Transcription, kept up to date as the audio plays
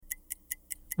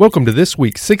Welcome to this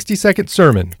week's 60-second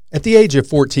sermon. At the age of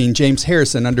 14, James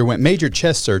Harrison underwent major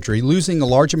chest surgery, losing a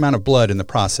large amount of blood in the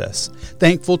process.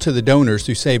 Thankful to the donors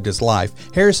who saved his life,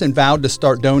 Harrison vowed to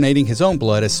start donating his own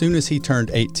blood as soon as he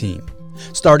turned 18.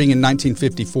 Starting in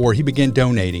 1954, he began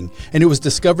donating, and it was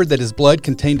discovered that his blood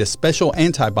contained a special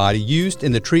antibody used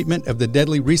in the treatment of the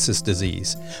deadly rhesus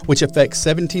disease, which affects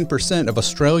 17% of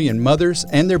Australian mothers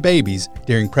and their babies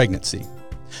during pregnancy.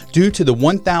 Due to the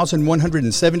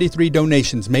 1,173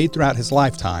 donations made throughout his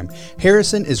lifetime,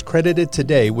 Harrison is credited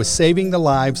today with saving the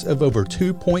lives of over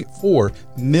 2.4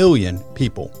 million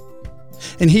people.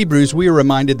 In Hebrews, we are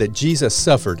reminded that Jesus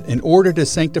suffered in order to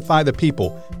sanctify the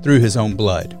people through his own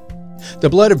blood. The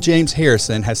blood of James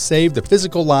Harrison has saved the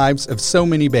physical lives of so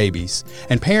many babies,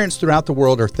 and parents throughout the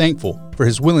world are thankful for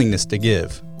his willingness to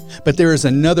give. But there is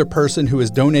another person who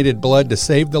has donated blood to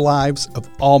save the lives of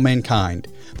all mankind.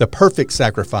 The perfect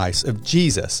sacrifice of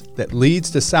Jesus that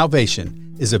leads to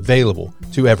salvation is available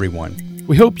to everyone.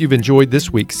 We hope you've enjoyed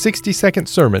this week's 60-second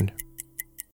sermon